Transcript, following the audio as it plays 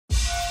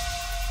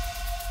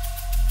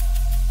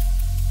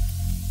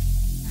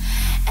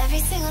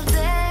single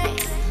day,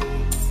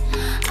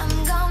 I'm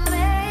gonna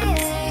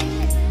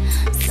make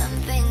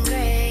something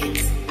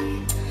great.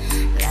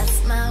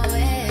 That's my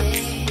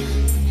way.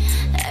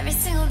 Every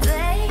single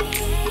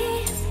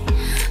day,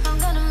 I'm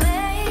gonna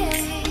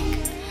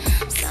make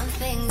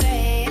something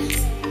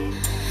great.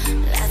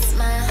 That's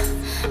my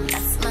way.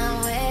 That's my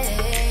way.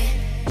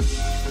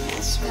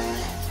 That's my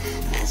way.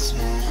 That's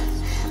my way.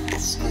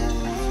 That's my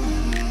way.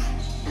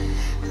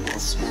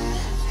 That's my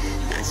way.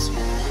 That's my way. That's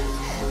my way.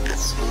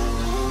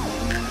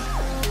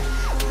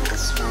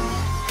 That's my way. That's my way.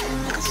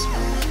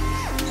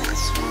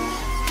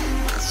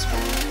 That's my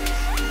way.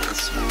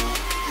 That's my way.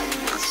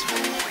 That's my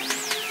way.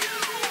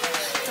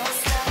 Don't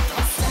stop,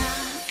 don't stop.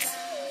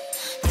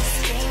 This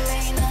game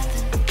ain't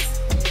nothing.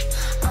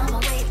 I'ma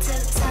wait to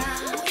the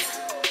top.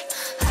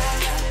 I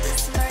love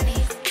this money.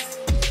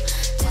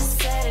 Just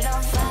set it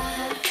on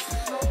fire.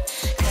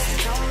 'Cause it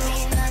don't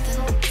mean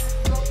nothing.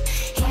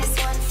 Here's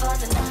one for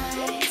the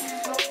night.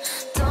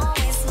 Don't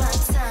waste my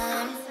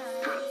time.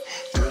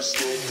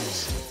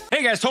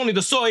 Hey guys, Tony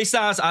the Soy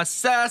Sauce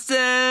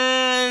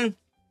Assassin.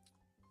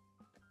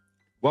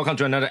 Welcome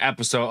to another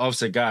episode of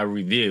Cigar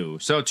Review.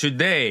 So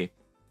today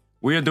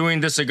we are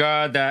doing the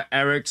cigar that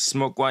Eric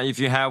smoked one. If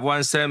you have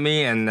one, sent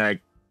me, and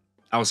like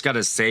I was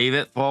gonna save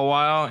it for a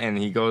while, and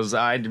he goes,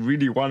 "I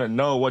really want to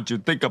know what you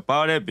think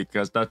about it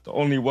because that's the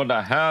only one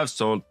I have.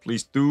 So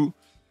please do."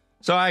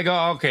 So I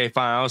go, "Okay,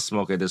 fine, I'll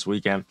smoke it this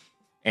weekend."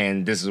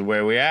 And this is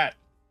where we're at.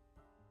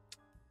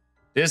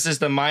 This is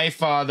the My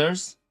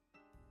Father's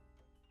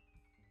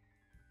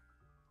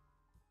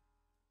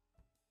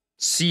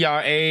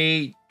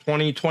CRA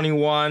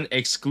 2021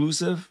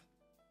 exclusive,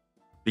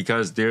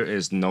 because there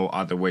is no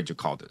other way to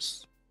call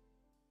this.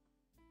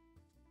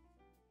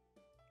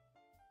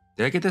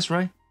 Did I get this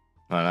right?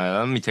 All right,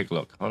 let me take a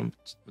look.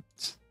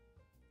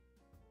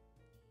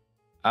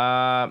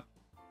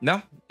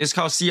 No, it's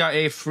called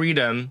CRA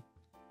Freedom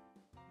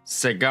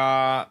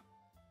Cigar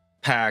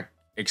Pack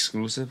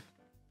Exclusive.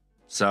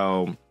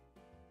 So,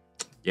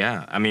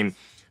 yeah, I mean,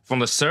 from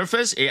the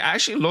surface, it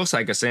actually looks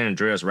like a San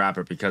Andreas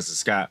wrapper because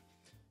it's got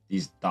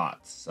these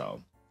dots.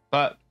 So,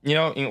 but you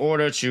know, in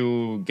order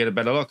to get a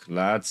better look,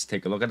 let's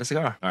take a look at the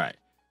cigar. All right,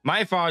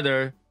 My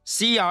Father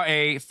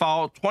CRA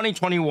Fall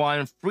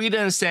 2021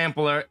 Freedom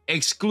Sampler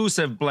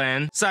Exclusive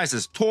Blend. Size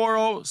is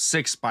Toro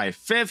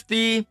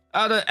 6x50.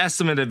 Other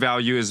estimated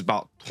value is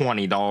about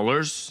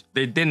 $20.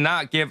 They did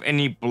not give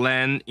any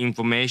blend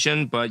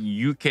information, but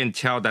you can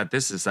tell that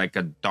this is like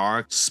a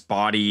dark,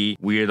 spotty,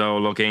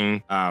 weirdo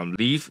looking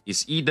leaf.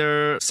 It's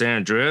either San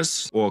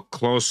Andreas or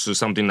close to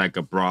something like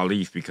a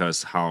broadleaf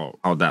because how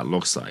that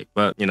looks like.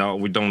 But you know,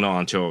 we don't know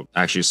until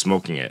actually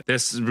smoking it.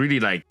 This is really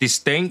like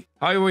distinct,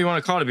 however you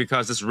want to call it,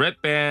 because this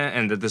red band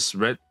and this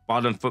red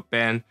bottom foot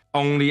band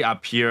only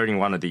appear in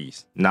one of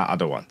these, not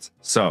other ones.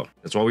 So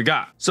that's what we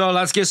got. So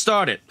let's get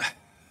started.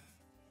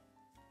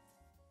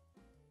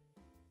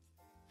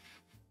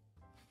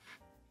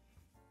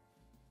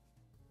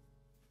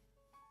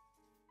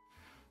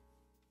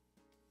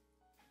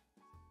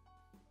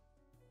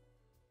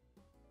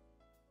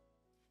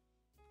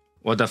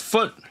 Well, the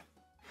foot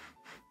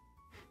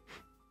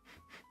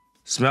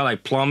smell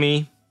like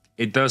plummy.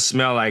 It does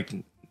smell like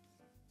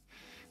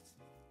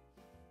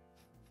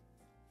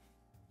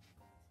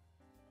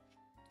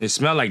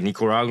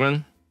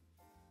Nicaraguan.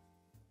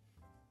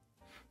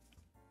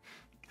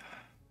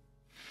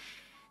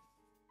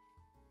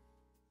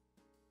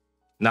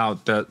 Now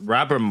the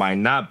wrapper might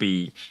not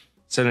be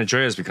San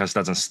Andreas because it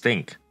doesn't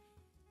stink.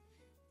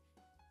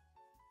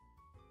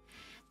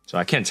 So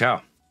I can't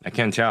tell.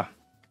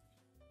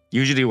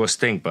 Usually it will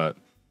stink, but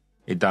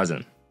it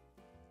doesn't.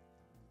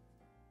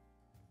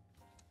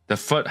 The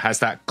foot has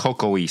that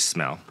cocoa-y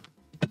smell.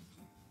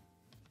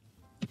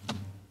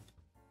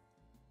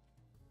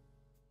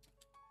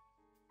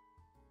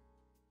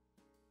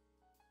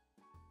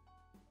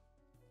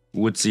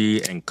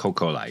 Woodsy and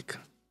cocoa-like.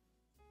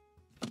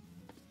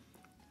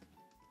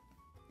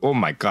 Oh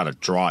my god, the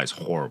draw is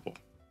horrible.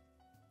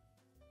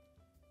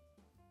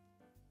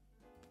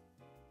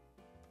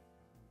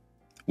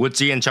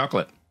 Woodsy and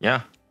chocolate,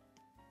 yeah.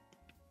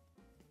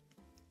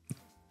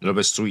 A little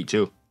bit sweet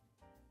too.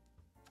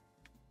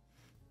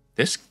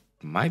 This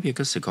might be a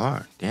good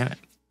cigar. Damn it.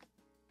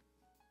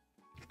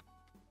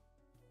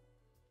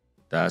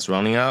 That's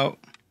running out.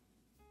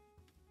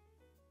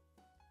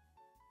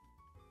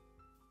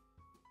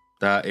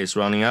 That is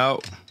running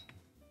out.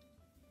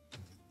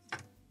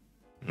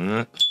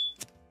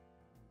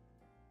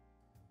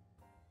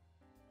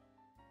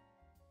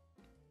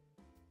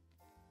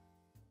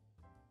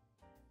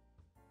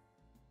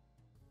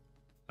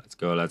 Let's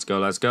go, let's go,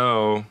 let's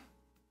go.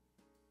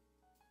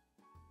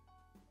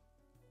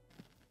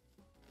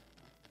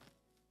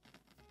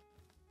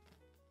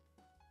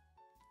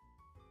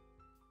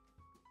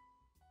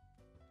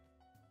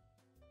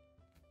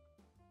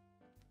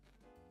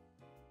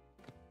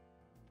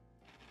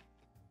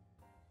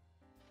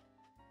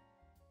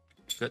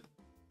 Good.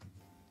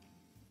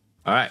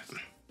 All right.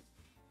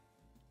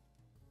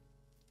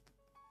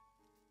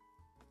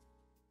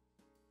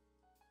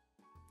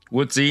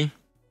 Woodsy.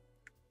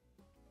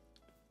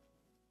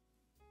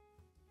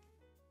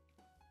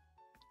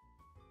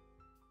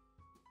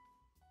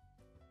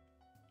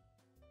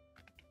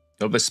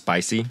 little bit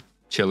spicy,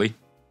 chili.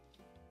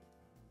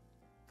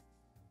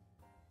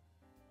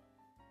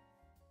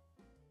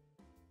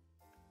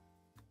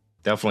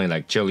 Definitely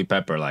like chili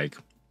pepper, like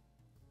a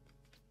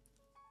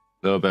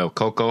little bit of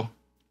cocoa.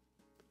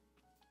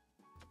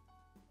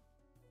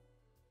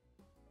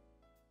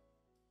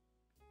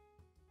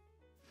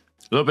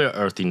 A little bit of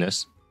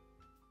earthiness.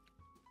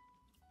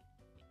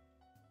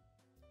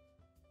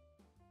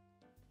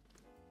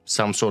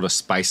 Some sort of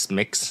spice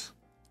mix.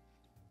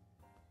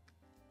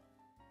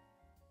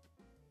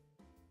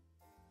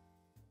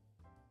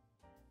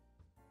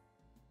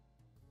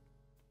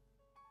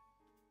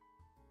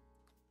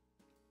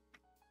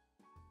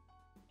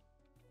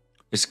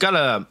 It's got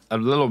a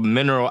little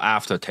mineral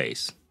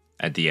aftertaste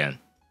at the end.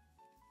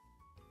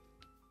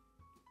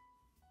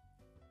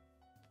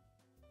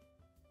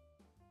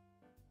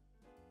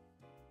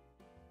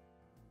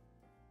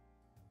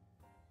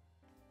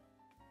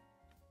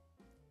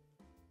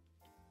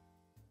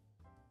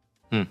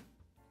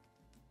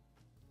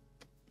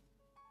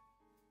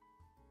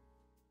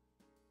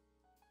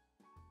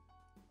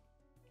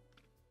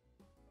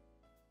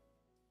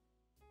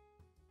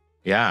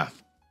 Yeah.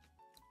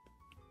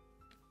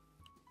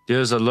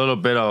 There's a little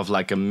bit of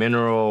like a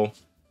mineral,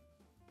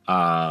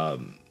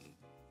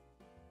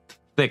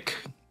 thick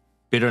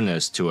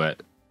bitterness to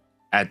it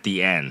at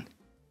the end.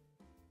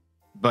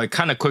 But it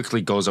kind of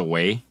quickly goes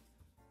away.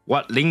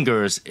 What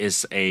lingers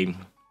is a,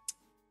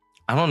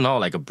 I don't know,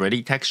 like a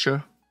bready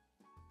texture.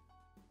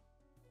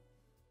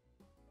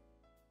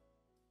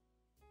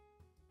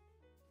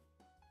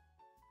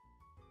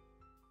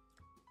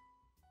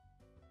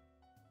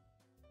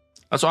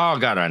 That's all I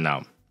got right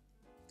now.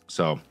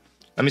 So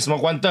let me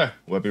smoke 1/3.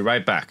 We'll be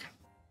right back.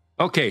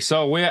 Okay,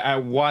 so we're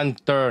at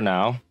 1/3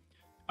 now.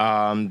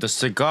 The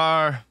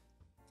cigar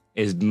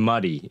is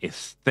muddy.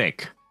 It's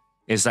thick.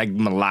 It's like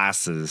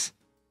molasses.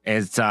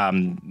 It's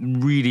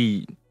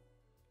really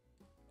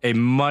a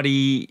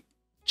muddy,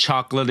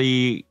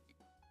 chocolatey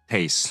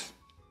taste.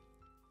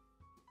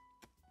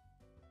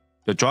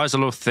 The draw is a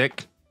little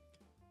thick.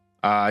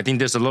 I think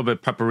there's a little bit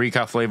of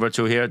paprika flavor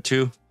to here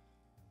too.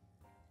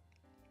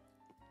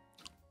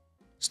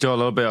 Still a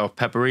little bit of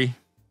peppery.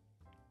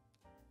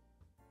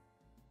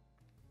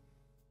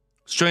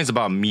 Strain's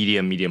about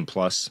medium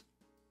plus.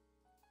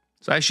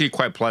 It's actually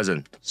quite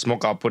pleasant.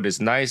 Smoke output is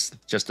nice.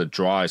 Just the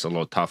draw is a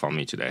little tough on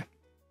me today.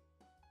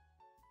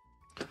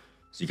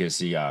 So you can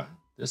see,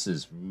 this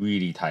is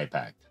really tight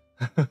packed.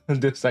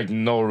 There's like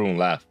no room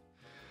left.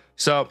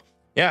 So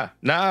yeah,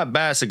 not a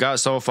bad cigar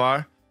so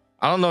far.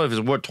 I don't know if it's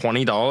worth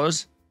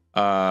 $20.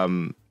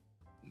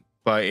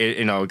 But it,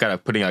 you know, gotta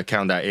put in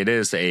account that it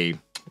is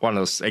one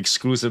of those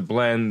exclusive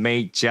blend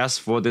made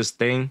just for this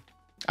thing.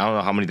 I don't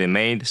know how many they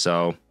made,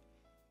 so.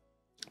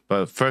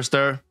 But first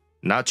stir,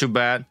 not too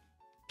bad.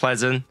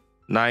 Pleasant,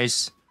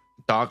 nice,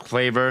 dark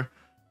flavor.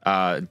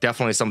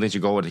 Definitely something to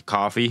go with the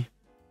coffee.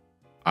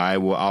 I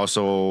will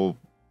also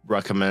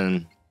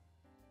recommend,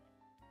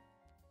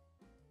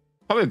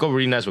 probably go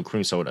really nice with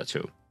cream soda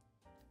too.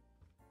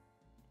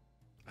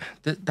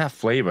 That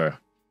flavor.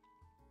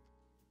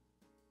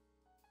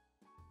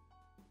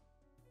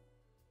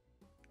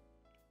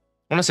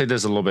 I want to say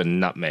there's a little bit of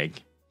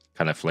nutmeg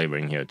kind of flavor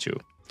in here too.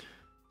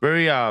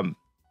 Very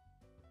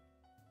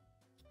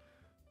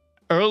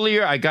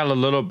earlier I got a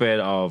little bit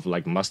of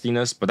like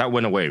mustiness, but that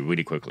went away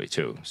really quickly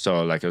too.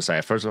 So like I was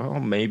like, first of all,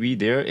 maybe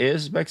there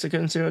is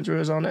Mexican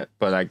signatures on it,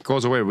 but it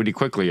goes away really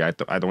quickly. I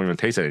don't even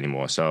taste it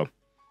anymore. So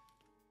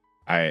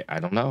I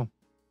don't know.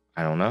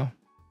 I don't know.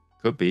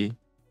 Could be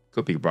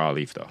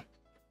broadleaf though.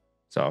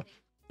 So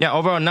yeah,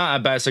 overall not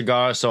a bad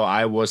cigar. So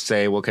I would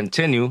say we'll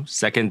continue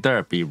second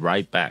third. Be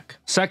right back.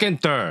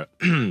 Second third.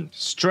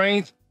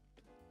 Strength,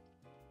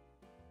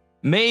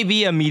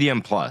 maybe a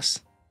medium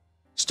plus.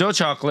 Still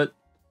chocolate.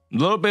 A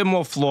little bit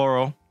more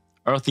floral.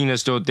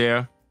 Earthiness still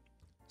there.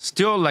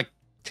 Still like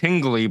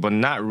tingly, but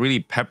not really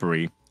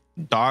peppery.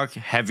 Dark,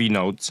 heavy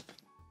notes.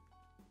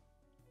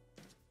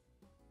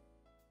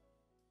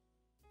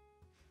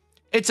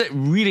 It's a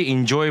really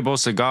enjoyable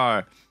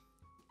cigar.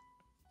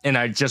 And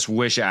I just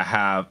wish I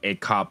have a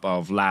cup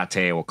of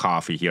latte or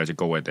coffee here to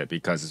go with it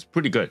because it's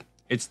pretty good.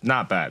 It's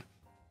not bad.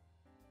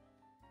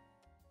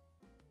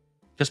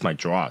 Just my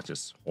draw,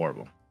 just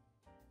horrible.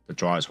 The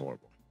draw is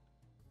horrible.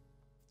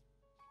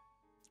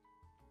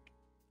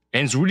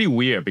 And it's really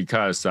weird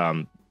because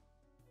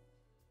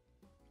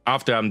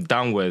after I'm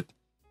done with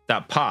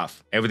that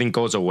puff, everything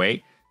goes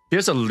away.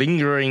 There's a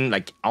lingering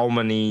like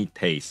almondy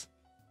taste.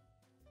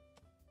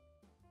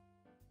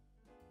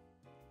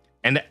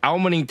 And the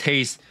almondy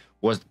taste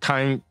was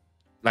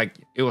like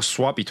it was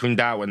swapped between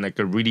that and like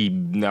a really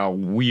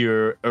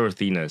weird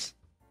earthiness.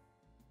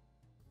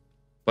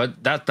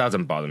 But that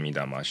doesn't bother me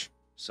that much.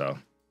 So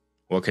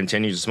we'll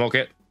continue to smoke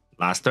it.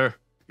 Last stir.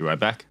 Be right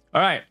back.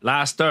 All right,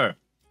 last stir.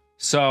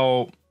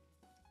 So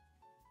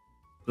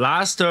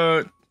last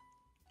stir,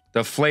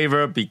 the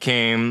flavor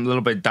became a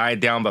little bit died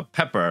down, but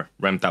pepper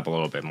ramped up a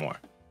little bit more.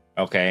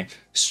 Okay,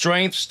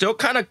 strength still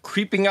kind of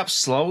creeping up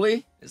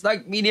slowly. It's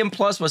like medium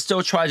plus, but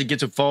still trying to get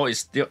to full.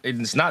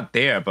 It's not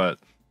there, but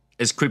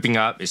it's creeping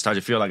up. It starts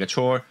to feel like a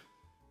chore.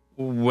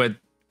 with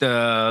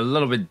the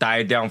little bit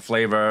died down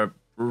flavor,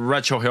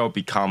 retrohale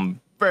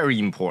become very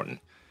important.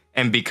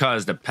 And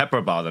because the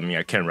pepper bothered me,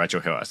 I can't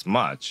retrohale as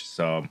much.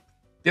 So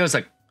there's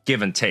a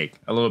give and take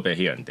a little bit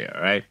here and there,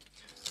 right?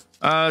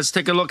 Let's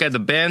take a look at the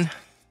band.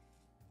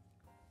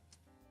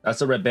 That's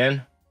the red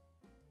band.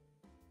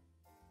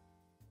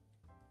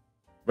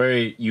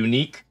 Very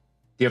unique,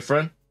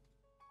 different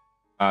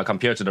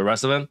compared to the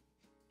rest of them.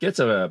 Gets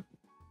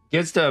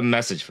the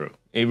message through.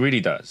 It really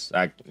does.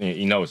 Like,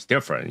 you know, it's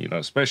different, you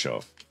know,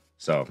 special.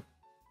 So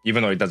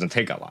even though it doesn't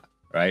take a lot,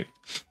 right?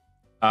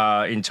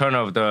 In terms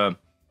of the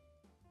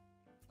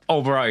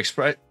overall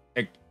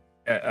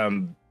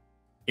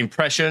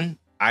impression,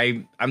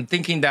 I'm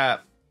thinking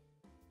that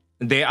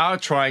they are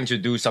trying to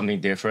do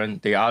something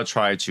different. They are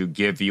trying to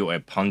give you a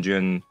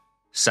pungent,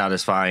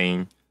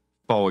 satisfying,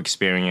 full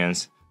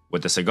experience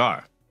with the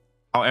cigar.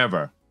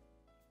 However,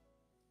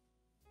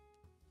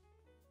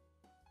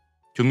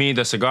 to me,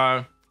 the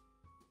cigar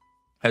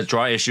has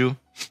draw issue,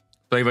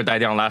 flavor die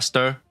down last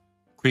stir,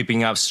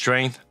 creeping up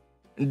strength.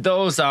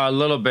 Those are a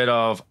little bit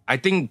of, I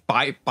think,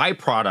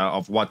 byproduct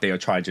of what they are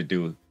trying to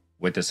do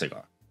with the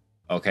cigar.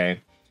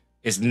 Okay,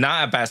 it's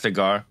not a bad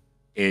cigar.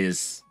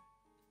 It's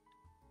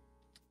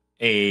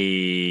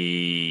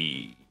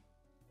a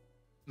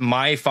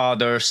my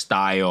father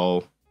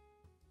style,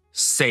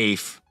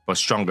 safe but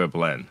stronger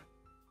blend.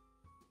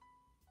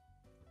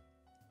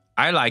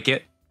 I like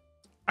it.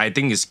 I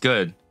think it's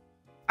good.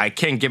 I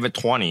can't give it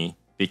 20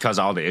 because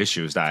of all the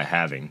issues that I'm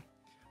having,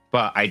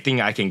 but I think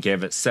I can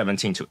give it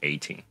 17 to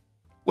 18,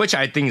 which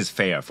I think is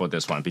fair for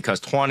this one because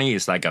 20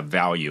 is like a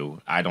value.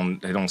 They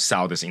don't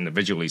sell this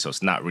individually, so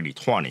it's not really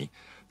 20.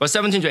 But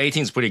 17 to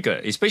 18 is pretty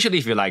good, especially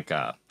if you like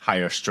a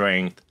higher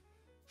strength,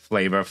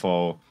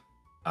 flavorful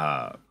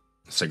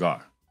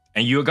cigar,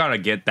 and you're gonna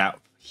get that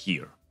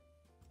here.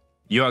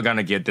 You are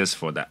gonna get this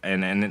for that,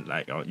 and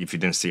like if you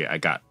didn't see it, I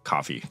got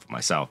coffee for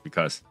myself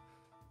because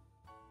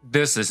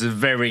this is a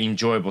very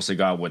enjoyable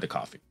cigar with the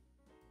coffee.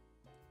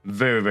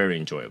 Very, very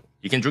enjoyable.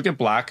 You can drink it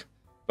black,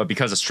 but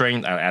because of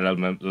strength, I add a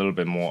little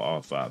bit more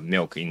of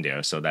milk in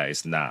there so that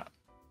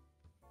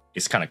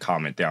it's kind of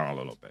calm it down a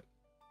little bit.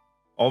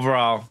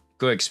 Overall,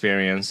 good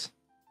experience,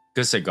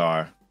 good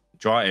cigar,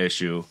 draw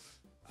issue.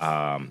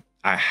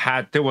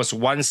 There was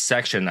one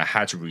section I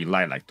had to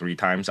relight like 3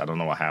 times. I don't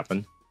know what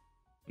happened,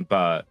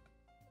 but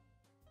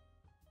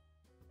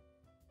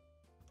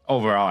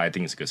overall, I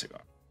think it's a good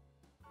cigar.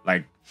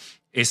 Like,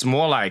 it's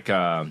more like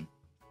one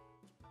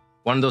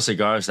of those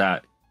cigars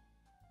that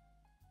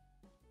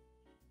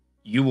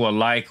you will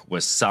like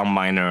with some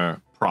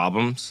minor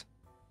problems,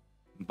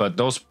 but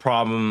those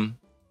problems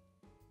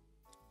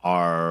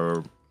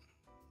are,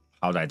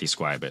 how do I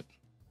describe it?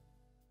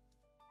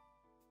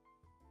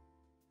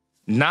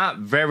 Not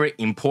very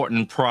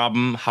important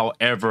problem,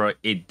 however,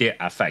 it did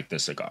affect the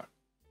cigar.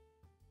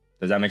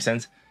 Does that make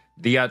sense?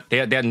 They are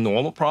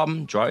normal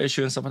problem, draw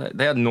issue and stuff like that.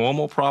 They are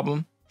normal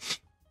problem,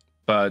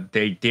 but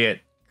they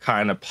did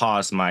kind of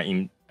pause my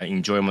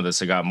enjoyment of the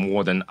cigar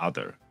more than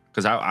other.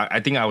 Because I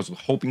think I was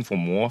hoping for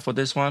more for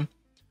this one,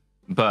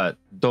 but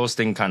those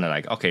things kind of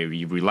like, okay,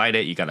 you relight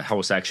it, you got a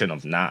whole section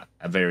of not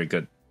a very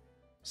good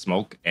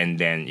smoke, and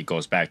then it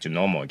goes back to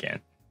normal again.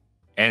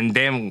 And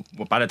then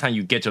by the time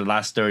you get to the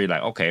last stir, you're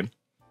like, okay,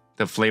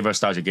 the flavor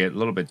starts to get a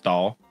little bit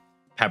dull.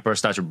 Pepper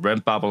starts to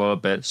ramp up a little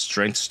bit.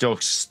 Strength still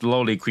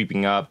slowly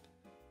creeping up.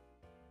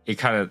 It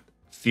kind of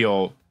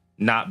feel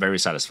not very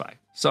satisfied.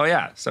 So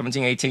yeah,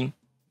 17, 18,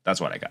 that's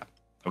what I got.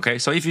 Okay,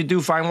 so if you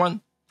do find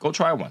one, go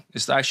try one.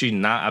 It's actually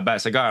not a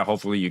bad cigar.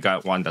 Hopefully you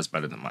got one that's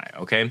better than mine,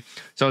 okay?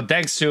 So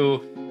thanks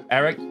to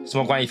Eric,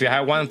 Smoke One If You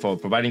Have One, for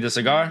providing the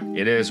cigar.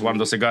 It is one of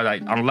those cigars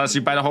that unless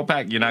you buy the whole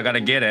pack, you're not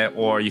gonna get it,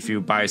 or if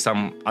you buy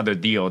some other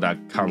deal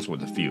that comes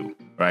with a few,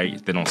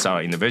 right? They don't sell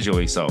it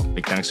individually, so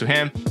big thanks to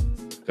him,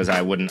 because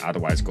I wouldn't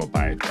otherwise go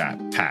buy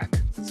that pack.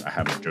 So I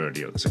have a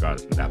majority of the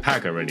cigars in that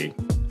pack already.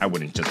 I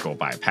wouldn't just go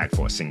buy a pack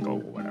for a single or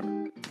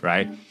whatever,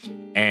 right?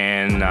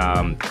 And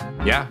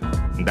yeah,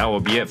 that will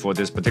be it for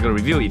this particular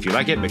review. If you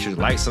like it, make sure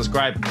to like,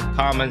 subscribe,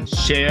 comment,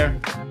 share.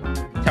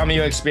 Tell me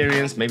your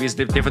experience. Maybe it's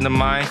different than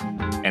mine.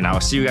 And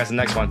I'll see you guys in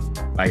the next one.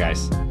 Bye,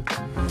 guys.